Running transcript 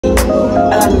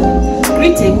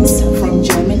Greetings from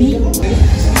Germany.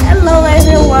 Hello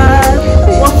everyone.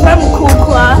 We're from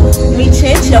Kukwa.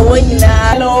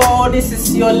 Hello, this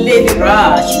is your Lady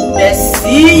Raj, the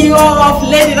CEO of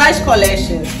Lady Raj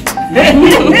Collection.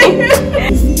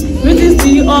 Greetings to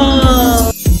you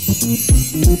all.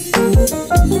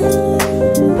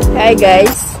 Hi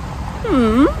guys.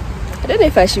 I don't know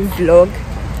if I should vlog.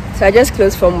 So I just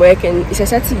closed from work and it's a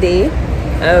Saturday.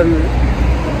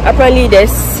 Apparently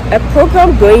there's a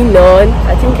program going on.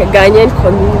 I think a Ghanaian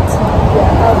community.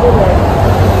 They're having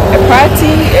a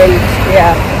party and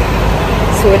yeah.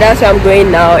 So that's where I'm going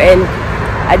now, and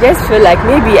I just feel like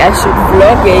maybe I should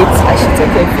vlog it. I should take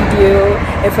a video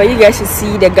and for you guys to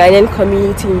see the Ghanaian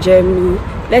community in Germany.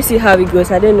 Let's see how it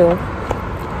goes. I don't know.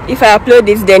 If I upload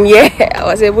this, then yeah, I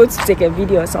was able to take a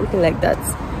video or something like that.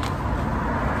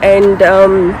 And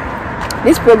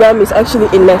this program is actually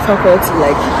in my faculty.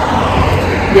 Like,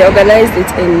 they organized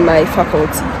it in my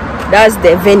faculty. That's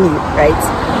the venue, right?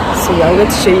 So I'm going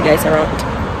to show you guys around.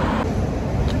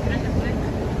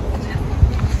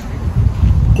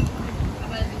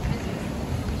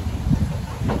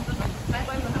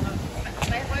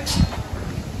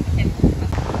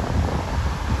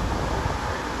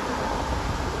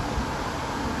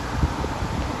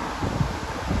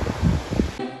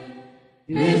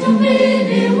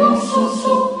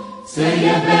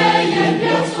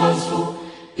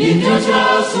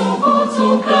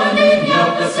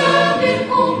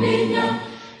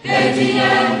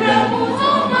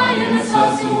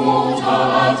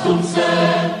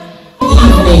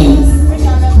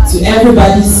 To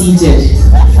everybody seated.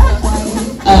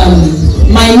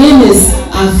 My name is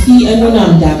Afi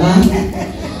Enunamdaba,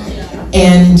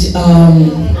 and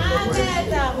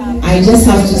I just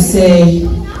have to say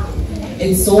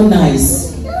it's so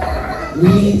nice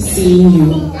really seeing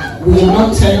you. We have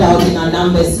not turned out in our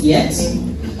numbers yet,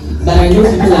 but I know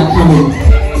people are coming,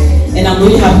 and I'm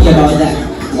really happy about that.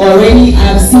 Already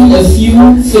I've seen a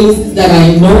few faces that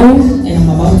I know, and I'm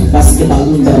about to bust the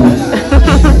balloon down.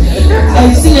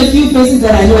 I've seen a few faces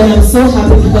that I know, and I'm so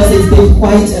happy because it's been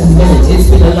quite a minute. It's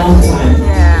been a long time.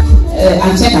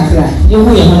 I check Accra. You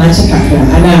know, I check Accra.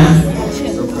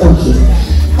 Okay.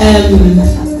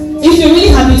 If you're really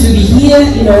happy to be here,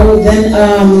 you know, then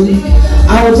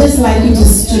I would just like you to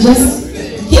just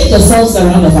give yourselves a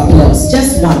round of applause.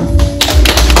 Just one.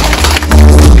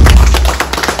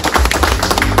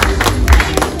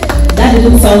 That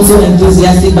didn't sound so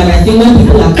enthusiastic, but I think when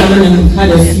people are coming and we've had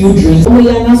a few drinks, I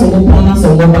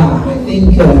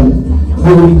think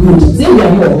we'll be good. Say we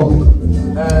are more.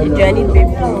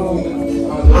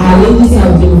 Our ladies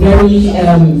have been very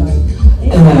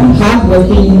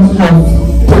hardworking, have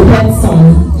prepared some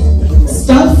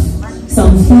stuff,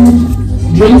 some food,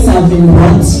 drinks have been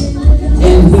brought,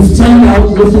 and we've turned out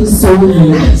looking so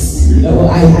nice.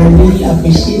 I really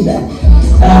appreciate that.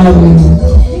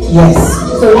 Yes.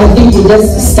 So I think we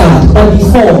just start. But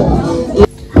before,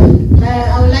 I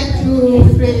would like to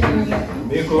pray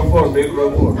in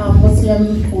Muslim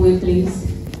way, please.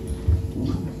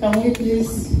 Can we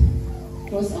please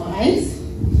close our eyes?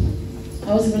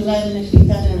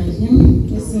 Auzubillahiminash-shaytanir-rajim.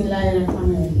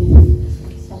 Bismillahir-rahmanir-rahim.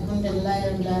 Alhamdulillahi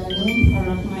rabbil alamin.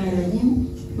 Ar-rahmanir-rahim.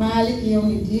 Maliki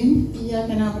yawmiddin.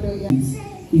 Iyyaka na'budu wa iyyaka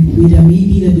nasta'in. we pray that we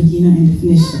be the beginner and the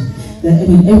finisher. That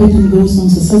when everything goes on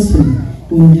successfully,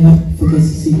 we will never forget to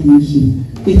say thank you.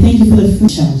 We thank you for the full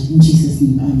charge in Jesus'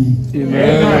 name. Amen.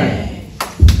 Amen.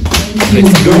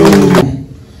 Let's go.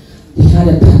 We had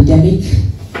a pandemic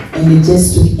and it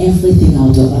just took everything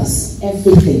out of us.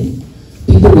 Everything.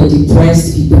 People were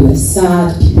depressed, people were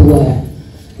sad, people were,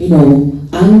 you know,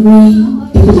 angry,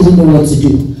 people didn't know what to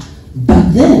do.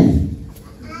 But then,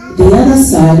 the other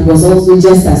side was also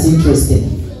just as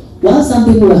interesting. While some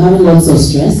people were having lots of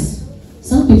stress,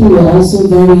 some people were also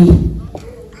very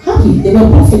happy. They were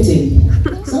profiting.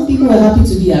 Some people were happy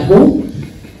to be at home.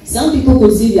 Some people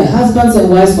could see their husbands and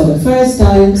wives for the first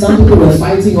time. Some people were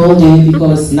fighting all day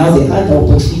because now they had the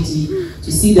opportunity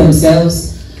to see themselves.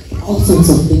 All sorts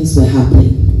of things were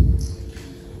happening.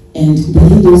 And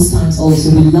within those times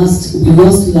also, we lost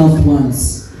loved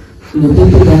ones. You know,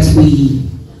 people that we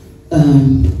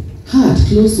had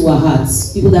close to our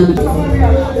hearts. People that we...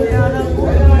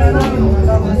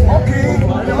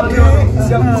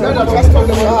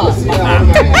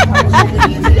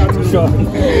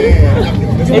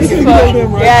 It's for,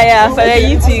 yeah, for the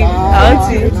YouTube. I want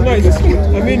to.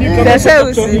 I mean, you can this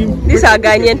is our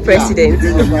Ghanaian president,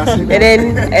 and then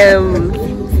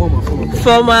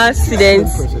former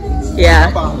students.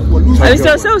 Yeah. I mean,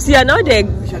 so we are now the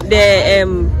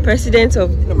president of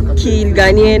Kiel,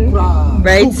 Ghanaian,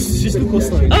 right?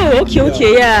 Oh,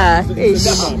 okay, yeah.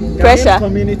 pressure.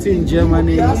 Community in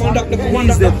Germany.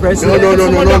 He's the president.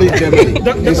 No, not in Germany.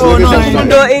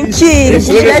 No, in Kiel.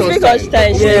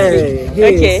 Yeah.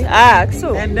 Okay.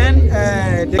 So. And then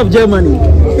of Germany.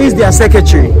 He's their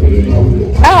secretary.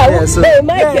 So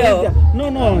Michael. No.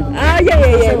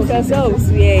 Yeah. Because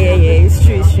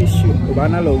it's true.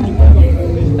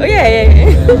 Oh yeah.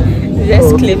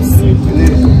 Just clips.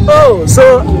 Oh,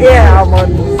 so yeah, I'm on.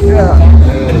 Yeah.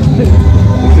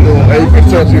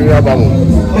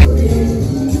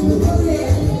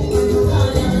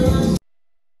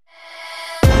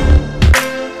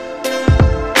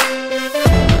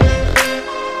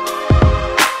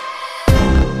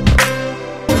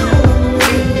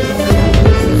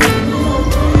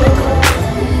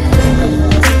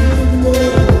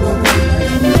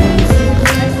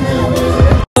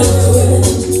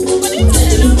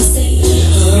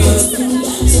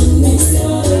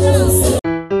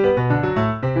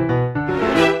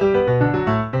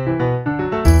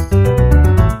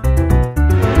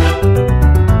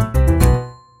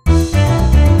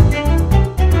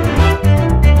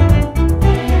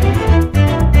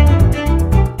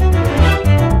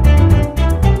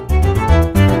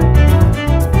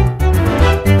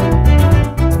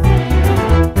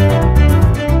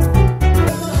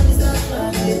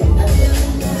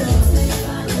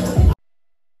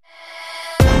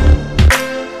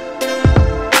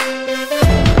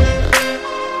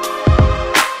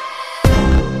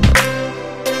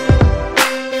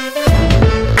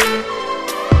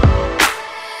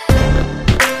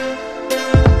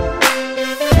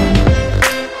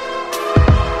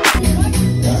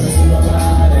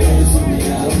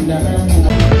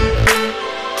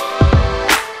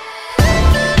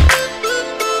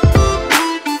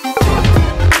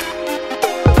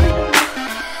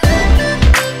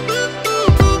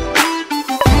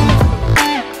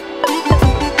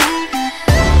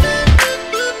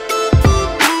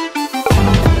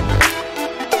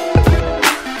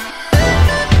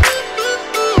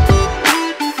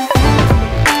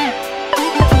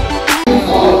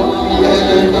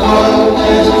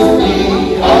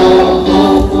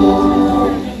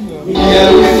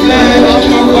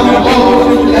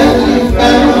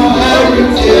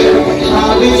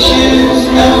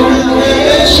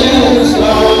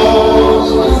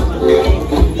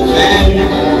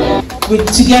 With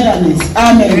togetherness.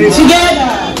 Amen.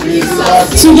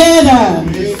 Together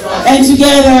and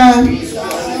together.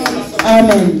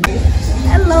 Amen.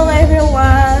 Hello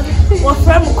everyone. We're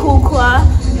from Kukwa.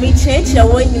 Me change your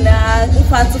one in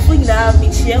fact me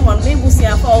change one me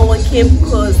busia for Cape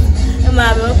Coast.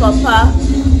 My papa,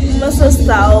 my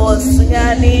sister was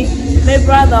my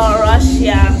brother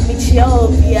Russia,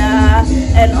 Ethiopia,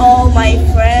 and all my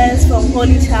friends from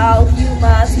Holy Child,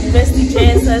 Humas, University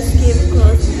Jesus, Cape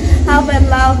Coast. Have a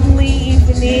lovely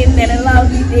evening and a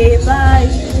lovely day. Bye.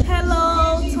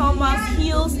 Hello, Thomas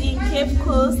Hills in Cape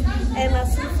Coast and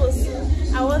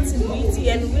Asufosu. I want to meet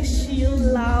you and wish you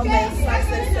love and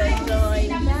success and joy.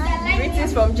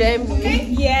 Greetings from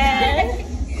Germany. Yeah.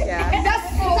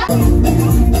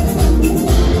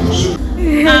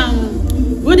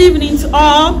 Good evening to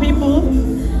all people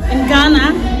in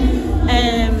Ghana.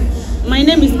 My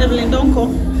name is Evelyn Donko.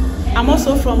 I'm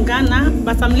also from Ghana,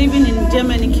 but I'm living in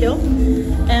Germany, Kiel.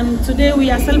 Today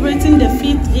we are celebrating the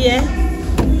 5th year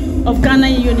of Ghana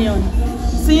Union.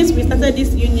 Since we started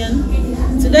this union,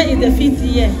 today is the 5th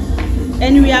year,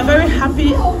 and we are very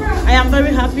happy. I am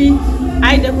very happy.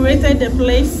 I decorated the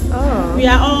place. We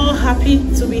are all happy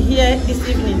to be here this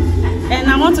evening, and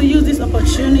I want to use this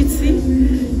opportunity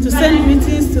to send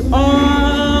greetings to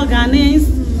all Ghanaians,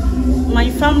 my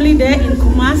family there in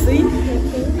Kumasi.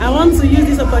 I want to use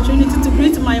this opportunity to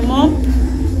greet my mom,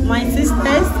 my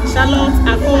sisters, Charlotte,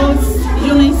 Akos,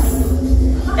 Eunice,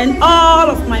 and all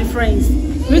of my friends.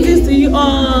 Greetings to you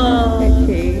all.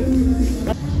 Okay.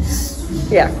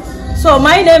 Yeah. So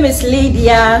my name is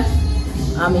Lydia.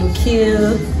 I'm in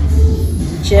Kiel,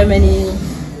 Germany.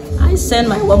 I send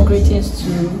my warm greetings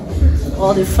to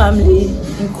all the family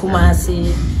in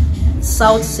Kumasi,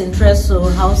 South Central,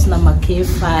 house number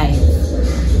K5.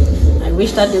 I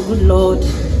wish that the good Lord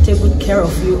take good care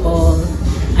of you all.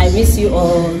 I miss you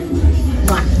all.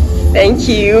 Thank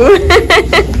you.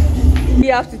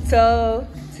 You have to tell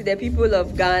to the people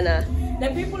of Ghana. The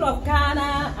people of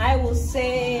Ghana, I will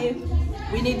say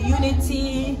we need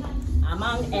unity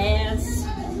among us,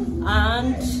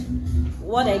 and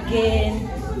what again?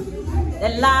 The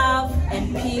love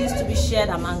and peace to be shared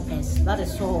among us. That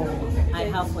is all I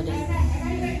have for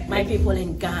my people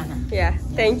in Ghana. Yeah,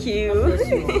 thank you.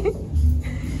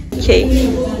 Okay.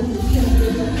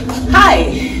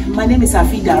 Hi, my name is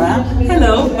Afi Dara.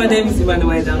 Hello, my name is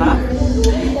Emmanuel Dara.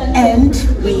 And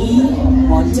we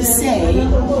want to say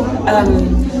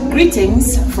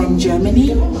greetings from Germany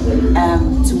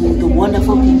to the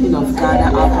wonderful people of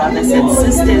Ghana, our brothers and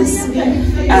sisters.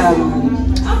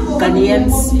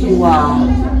 Ghanaians, you are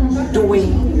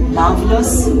doing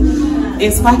marvelous.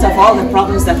 In spite of all the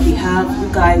problems that we have, you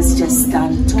guys just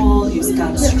stand tall, you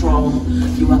stand strong,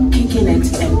 you are kicking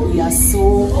it, and we are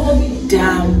so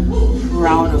damn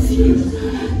proud of you.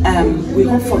 We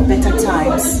hope for better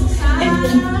times and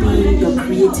keep being your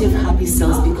creative, happy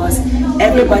selves, because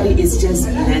everybody is just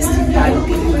blessed by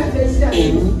being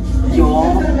in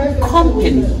your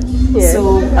company. Yeah.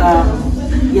 So,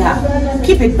 yeah,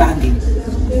 keep it banging.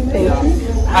 Thank you.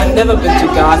 I've never been to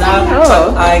Ghana,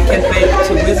 but I can't wait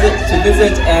to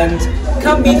visit and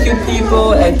come meet you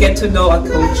people and get to know our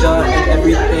culture and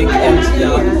everything. And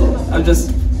yeah,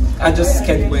 I just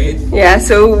can't wait. Yeah,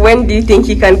 so when do you think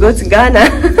you can go to Ghana?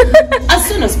 As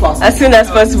soon as possible. As soon as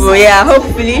possible, yeah,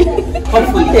 hopefully.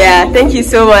 Hopefully. Yeah, thank you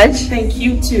so much. Thank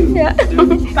you too. Yeah.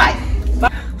 Bye.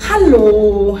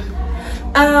 Hello.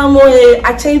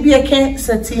 Achebi eke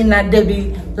Satina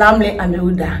Debbie Lamle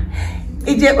Ameuda.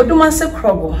 Ije odumase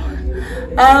krobo.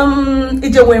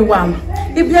 Ije wewam.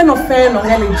 Ibia no fe no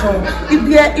ngeli John.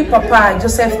 Ibia ipapa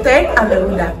Joseph Tek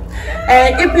Ameuda.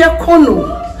 Ibia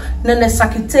kono nene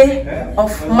sakite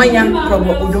of manya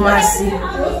krobo odumasi.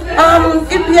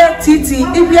 Ibia Titi,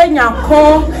 Ibia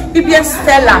Nyako, Ibia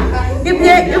Stella,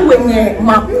 Ibia Iwenye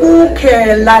Maku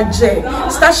Ke Laje,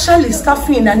 Stashali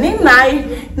Stafina Ninai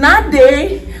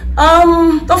Nade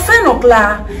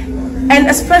Tofenokla, and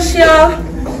a special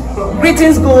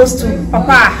greetings goes to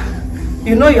Papa.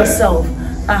 You know yourself.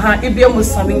 Ibia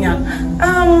Musaminya.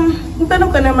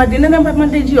 Mpeno kana madine na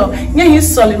madejo. Nya yi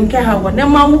solim ke ha wo. Ne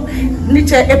mawu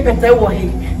niche epete wo he.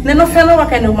 Ne no feno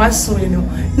waka ne maso no.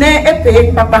 Ne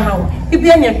epe papa ha wo.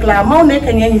 Ibia nye kla mawu ne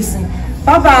kanya yisin.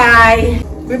 Bye bye.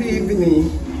 Good evening.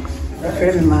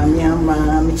 Friend mami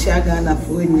ama michiaga na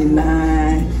fo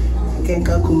nyina.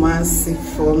 Kenka Kumasi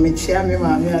for michiami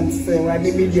mami anse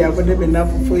wade media bode be na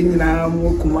fo nyina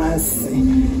mo Kumasi.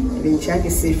 Binchaki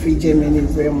say free Germany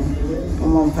bremo.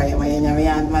 Hi.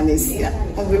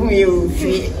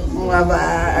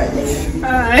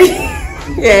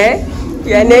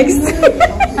 Yeah, next.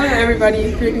 Hello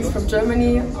everybody, greetings from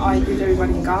Germany. I greet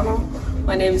everybody in Ghana.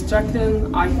 My name is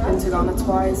Jacqueline. I've been to Ghana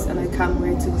twice and I can't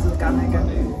wait to visit Ghana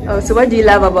again. Oh, so what do you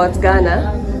love about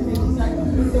Ghana?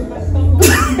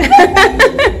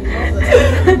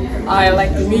 I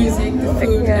like the music, the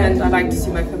food, and I like to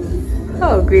see my family.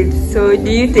 Oh, great. So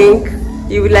do you think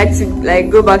you would like to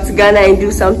go back to Ghana and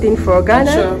do something for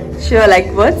Ghana? Sure. Sure,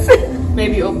 like what?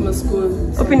 Maybe open a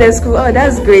school. Open a school. Oh,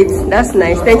 that's great. That's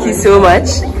nice. Thank you so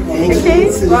much. Okay.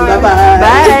 Bye.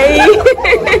 Bye.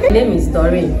 My name is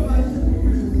Doreen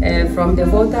from the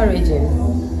Volta region.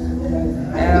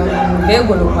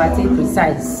 Vegolo Party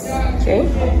precise. Okay.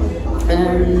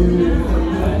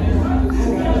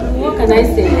 What can I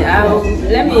say?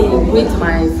 Let me greet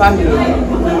my family.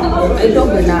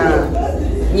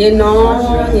 You know,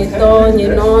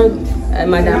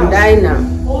 Madam Dinah,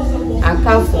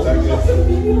 Akafo,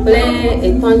 play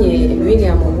a Tony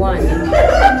William One,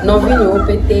 Novini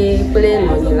Opete, play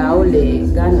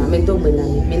Monolaole, Ghana, Meto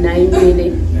Benani,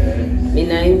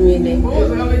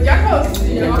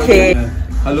 Okay.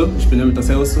 Hallo, ich bin Emil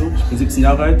Taseoso, ich bin 17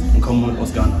 Jahre alt und komme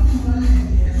aus Ghana.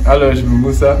 Hallo, ich bin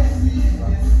Musa.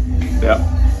 Ja.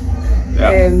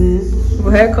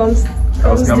 Woher kommst du?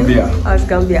 Aus Gambia. Aus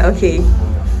Gambia, okay.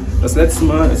 Das letzte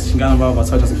Mal, als ich in Ghana war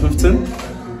 2015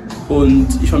 und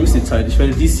ich vermisse die Zeit. Ich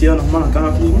werde dieses Jahr nochmal nach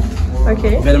Ghana fliegen.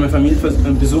 Okay. Ich werde meine Familie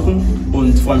besuchen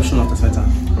und freue mich schon auf das Wetter.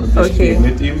 Und ich gehe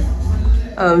mit ihm.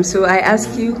 So I ask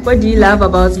you, what do you love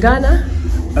about Ghana?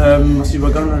 Was ich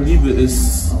über Ghana liebe,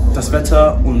 ist das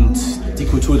Wetter und die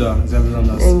Kultur da, sehr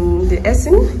besonders. Das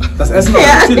Essen? Das Essen auch,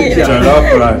 natürlich. Ja. Jollof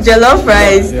rice. Jollof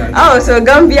rice. Yeah. Oh, so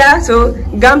Gambia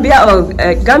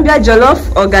Jollof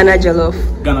or Ghana Jollof?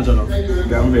 Ghana Jollof.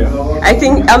 Gambia. I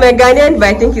think I'm a Ghanaian, but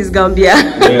I think it's Gambia.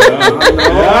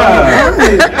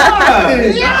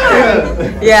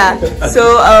 Yeah. So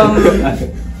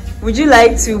would you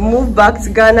like to move back to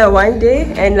Ghana one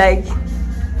day and like?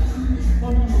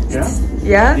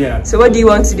 Yeah. So what do you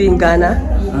want to do in Ghana?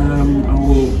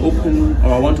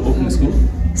 I want to open a school.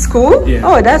 School? Yeah.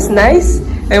 Oh, that's nice.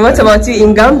 And what about you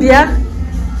in Gambia?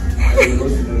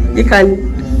 You can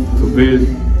To build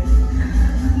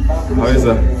houses.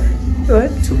 what?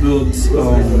 To build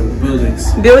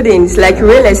buildings. Buildings, like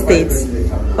real estate.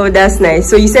 Oh, that's nice.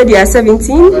 So you said you are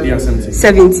 17? Yeah, 17.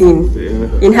 17.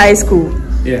 Yeah. In high school?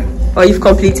 Yeah. Or you've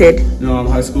completed? No, I'm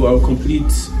high school. I will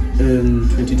complete in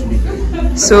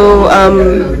 2023. So,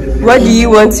 what do you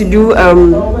want to do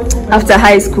after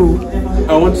high school?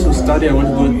 I want to study. I want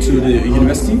to go to the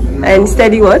university. And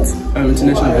study what?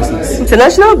 International business.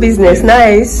 International business,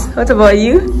 nice. What about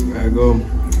you? I go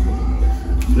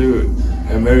to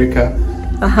America.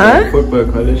 Football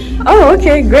college. Oh,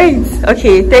 okay, great.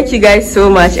 Okay, thank you guys so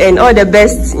much, and all the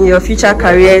best in your future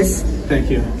careers. Thank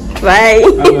you. Bye.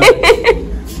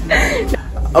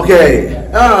 Okay,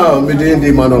 me doing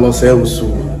the Manolo Service,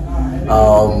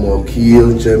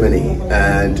 Kiel, Germany,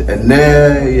 and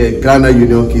now Ghana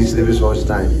Union Kids Living Watch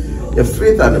Time, your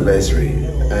 5th anniversary,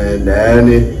 and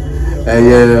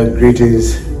then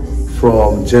greetings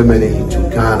from Germany to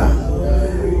Ghana,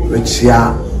 which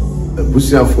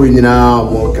Busia Fuina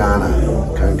more Ghana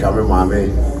can come Mami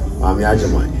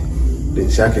Ajamai, the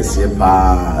Chaka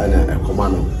Simba and a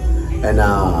commando, and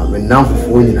now for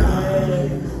Fuina.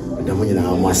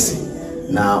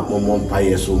 Now, Momon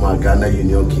Paye Suma Ghana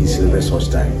Union Kids Living Watch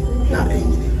Time. Now,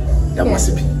 that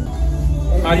must be.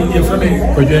 I am from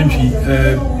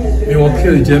we will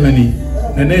kill Germany.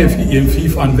 The in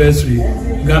 5th anniversary,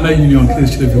 Ghana Union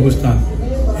Kids Living Watch Time.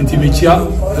 Intimitia,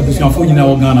 a Busian in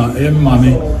our Ghana,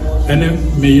 Mammy, and then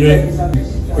Mayre,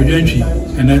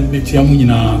 and then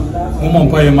Tiamina. Momon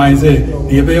Paye Mize,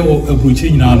 the Abel of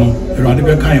Brucinano, a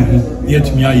radical kind,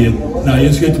 yet me. Now,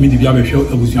 you get me the Bible show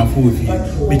of Busian Food.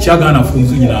 Michagana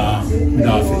Funzina.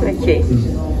 Okay.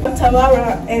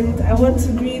 Tamara, and I want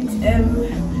to greet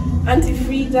Auntie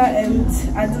Frida and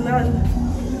Adnan.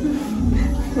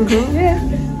 Yeah.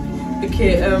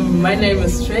 Okay, my name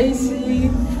is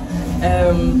Tracy.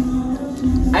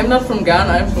 I'm not from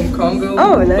Ghana, I'm from Congo.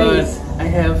 Oh, nice. But I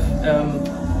have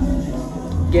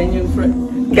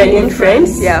Ghanaian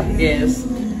friends, yeah. Yes.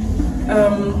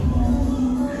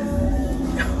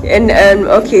 And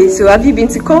okay, so have you been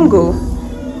to Congo?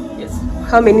 Yes.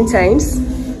 How many times?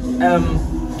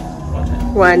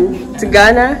 One. To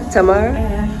Ghana, Tamara?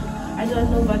 I don't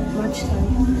know, but much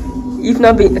time. You've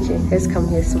not been. Okay, let's come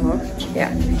here some more. Yeah.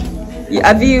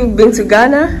 Have you been to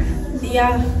Ghana?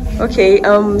 Yeah. Okay.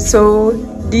 So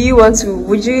do you want to?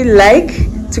 Would you like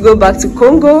to go back to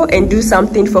Congo and do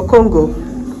something for Congo?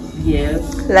 Yes.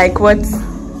 Like what?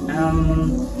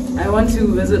 I want to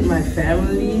visit my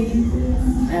family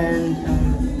and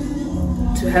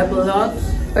to help a lot.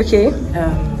 Okay.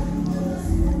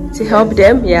 To help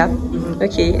them, yeah.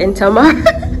 Okay, and Tamar?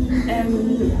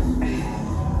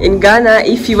 In Ghana,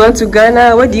 if you want to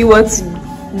Ghana, what do you want to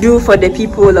do for the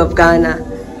people of Ghana?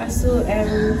 Also,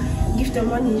 give them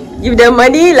money. Give them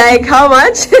money, like how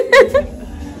much?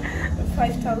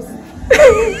 5,000.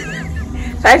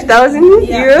 5,000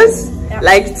 euros? Yeah.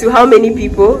 Like to how many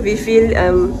people? We feel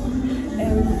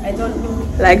I don't know.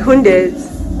 Like hundreds,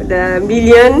 the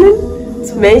million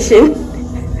to mention.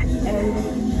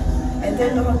 I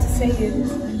don't know how to say it.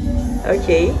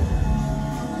 Okay,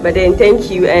 but then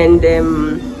thank you. And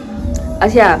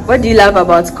Asia, what do you love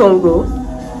about Congo?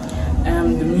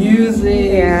 The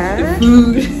music, the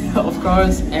food, of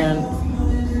course, and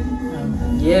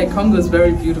yeah, Congo is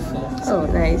very beautiful. Oh,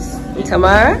 nice.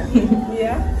 Tamara?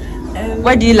 Yeah.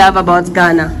 What do you love about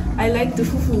Ghana? I like the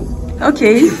fufu.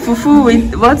 Okay, fufu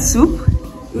with what soup?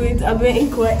 With abe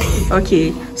inkwe.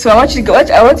 Okay, so I want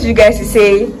you guys to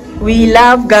say, we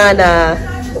love Ghana.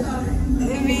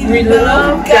 We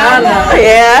love Ghana.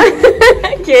 Yeah.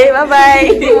 Okay,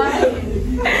 bye-bye.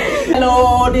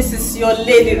 Hello, this is your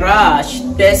Lady Rush,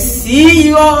 the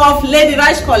CEO of Lady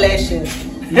Rush Collection.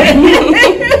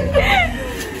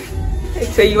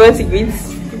 So you want to greet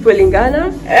people in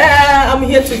Ghana? I'm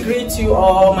here to greet you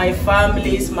all, my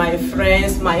families, my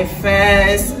friends, my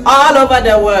fans, all over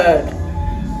the world.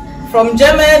 From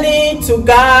Germany to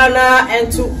Ghana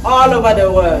and to all over the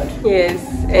world. Yes,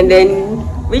 and then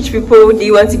which people do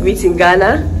you want to greet in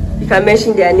Ghana? You can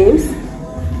mention their names.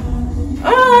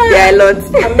 There are a lot.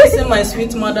 I'm missing my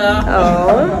sweet mother.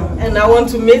 Oh. And I want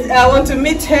to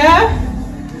meet her.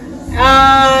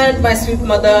 And my sweet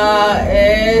mother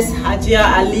is Hajia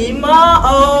Alima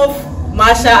of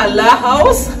Masha Allah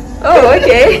House. Oh,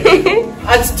 okay.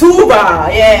 At Tuba,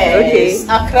 yes. Okay.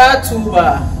 Accra,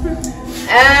 Tuba.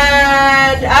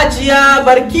 And Ajia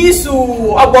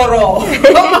Barkisu Aboro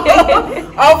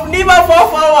of Nima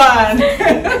 441.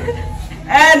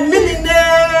 And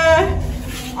Millionaire.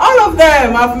 All of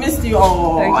them. I've missed you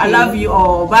all. Okay. I love you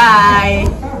all. Bye.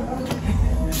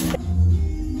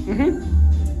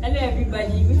 Hello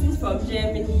everybody, greetings from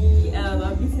Germany.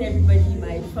 I'm greeting everybody,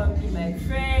 my family, my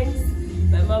friends,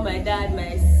 my mom, my dad,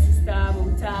 my sister,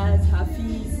 Mumtaz,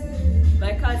 Hafiz,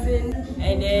 my cousin,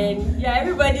 and then yeah,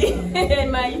 everybody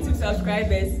and my YouTube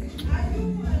subscribers.